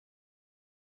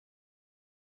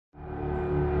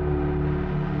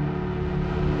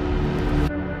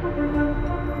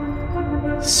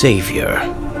Savior.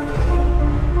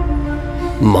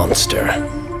 Monster.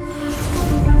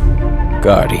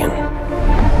 Guardian.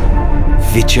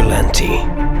 Vigilante.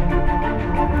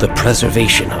 The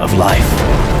preservation of life.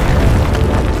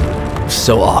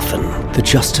 So often, the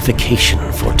justification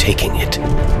for taking it.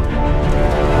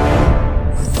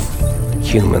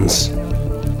 Humans,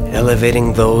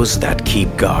 elevating those that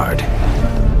keep guard,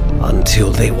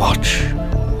 until they watch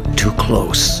too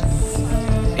close,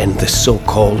 and the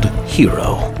so-called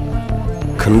hero,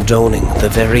 condoning the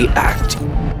very act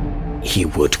he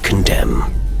would condemn.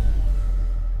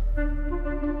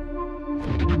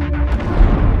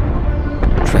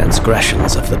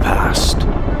 Transgressions of the past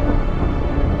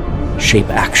shape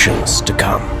actions to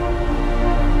come.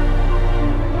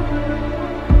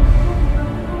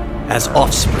 As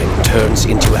offspring turns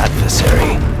into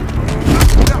adversary,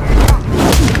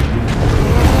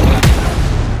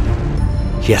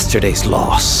 yesterday's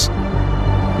loss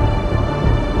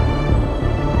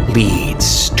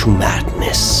leads to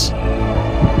madness.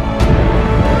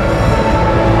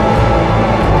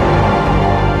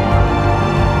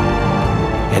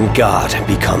 And God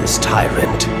becomes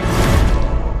tyrant,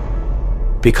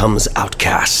 becomes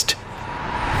outcast,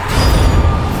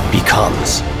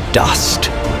 becomes dust,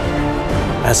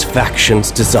 as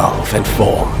factions dissolve and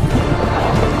form,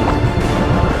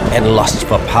 and lust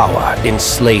for power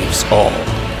enslaves all.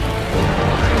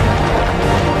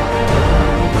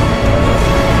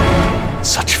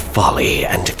 Such folly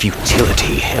and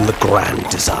futility in the grand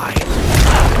design.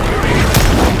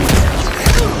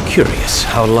 Curious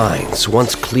how lines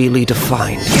once clearly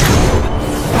defined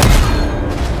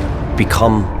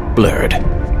become blurred.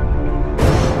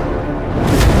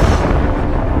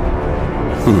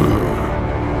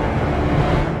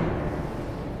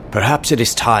 Perhaps it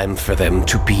is time for them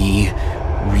to be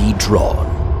redrawn.